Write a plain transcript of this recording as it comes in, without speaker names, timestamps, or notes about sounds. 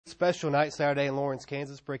special night Saturday in Lawrence,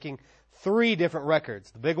 Kansas, breaking 3 different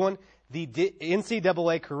records. The big one, the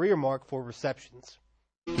NCAA career mark for receptions.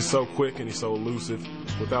 He's so quick and he's so elusive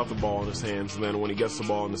without the ball in his hands, and then when he gets the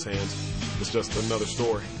ball in his hands, it's just another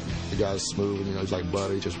story. The guy's smooth, and, he's like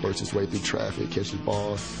butter. He just works his way through traffic, catches the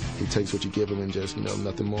ball. He takes what you give him and just,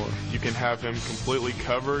 nothing more. You can have him completely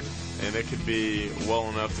covered, and it could be well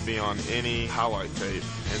enough to be on any highlight tape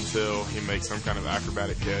until he makes some kind of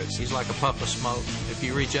acrobatic catch. He's like a puff of smoke. If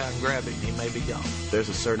you reach out and grab it, he may be gone. There's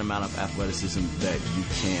a certain amount of athleticism that you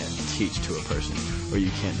can't teach to a person or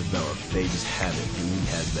you can't develop. They just have it, and he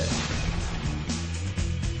has that.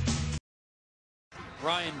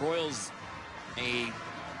 Ryan Broyles, a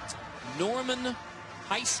Norman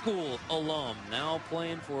High School alum, now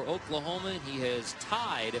playing for Oklahoma. He has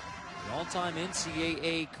tied the all-time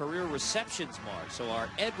NCAA career receptions mark. So our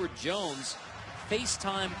Edward Jones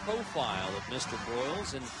FaceTime profile of Mr.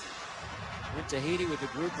 Broyles, and went to Haiti with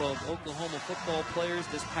a group of Oklahoma football players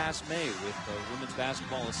this past May with women's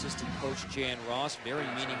basketball assistant coach Jan Ross. Very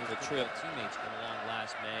meaningful trip. Teammates came along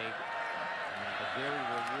last May. A very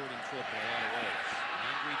rewarding trip in a lot of ways.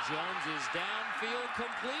 Andrew Jones is downfield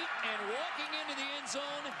complete, and walking into the end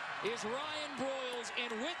zone is Ryan Broyles.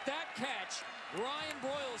 And with that catch, Ryan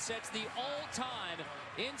Broyles sets the all-time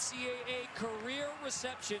NCAA career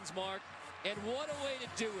receptions mark. And what a way to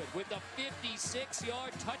do it, with a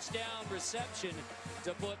 56-yard touchdown reception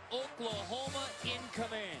to put Oklahoma in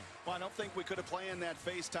command. Well, I don't think we could have planned that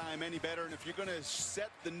FaceTime any better. And if you're going to set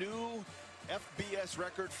the new FBS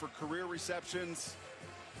record for career receptions,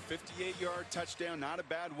 58-yard touchdown, not a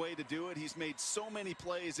bad way to do it. He's made so many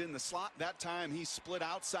plays in the slot. That time he split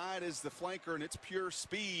outside as the flanker, and it's pure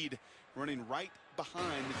speed running right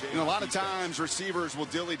behind the Jayhawks. A lot of times receivers will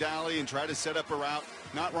dilly-dally and try to set up a route.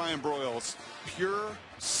 Not Ryan Broyles. Pure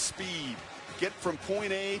speed. Get from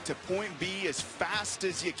point A to point B as fast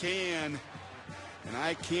as you can. And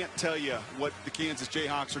I can't tell you what the Kansas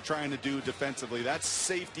Jayhawks are trying to do defensively. That's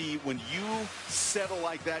safety. When you settle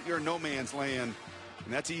like that, you're in no man's land.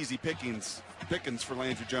 And that's easy pickings for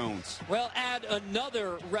Landry Jones. Well, add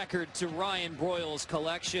another record to Ryan Broyles'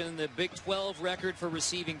 collection, the Big 12 record for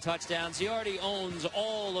receiving touchdowns. He already owns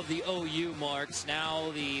all of the OU marks. Now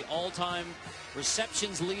the all-time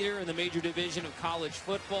receptions leader in the major division of college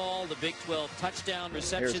football, the Big 12 touchdown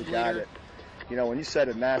reception leader. When you set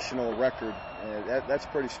a national record, that's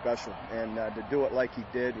pretty special. And to do it like he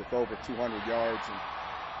did with over 200 yards and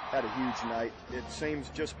had a huge night, it seems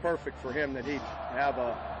just perfect for him that he'd have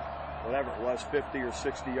a, whatever it was, 50 or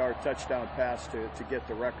 60-yard touchdown pass to get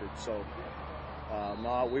the record. So,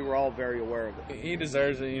 no, we were all very aware of it. He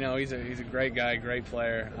deserves it. He's a great guy, great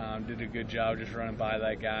player. Did a good job just running by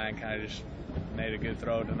that guy and kind of just made a good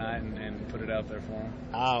throw tonight and put it out there for him.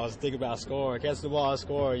 I was thinking about scoring. Catch the ball,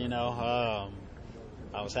 score,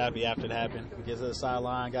 I was happy after it happened. We get to the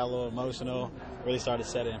sideline, got a little emotional, really started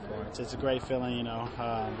setting for it. It's a great feeling,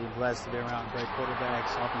 We're blessed to be around great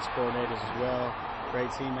quarterbacks, offense coordinators as well,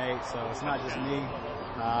 great teammates. So it's not just me.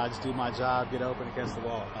 I just do my job, get open against the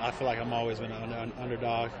wall. I feel like I'm always been an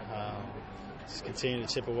underdog. Just continue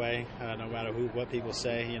to chip away, no matter what people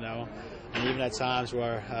say, And even at times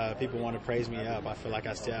where people want to praise me up, I feel like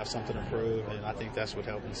I still have something to prove, and I think that's what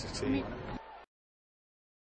helped me succeed.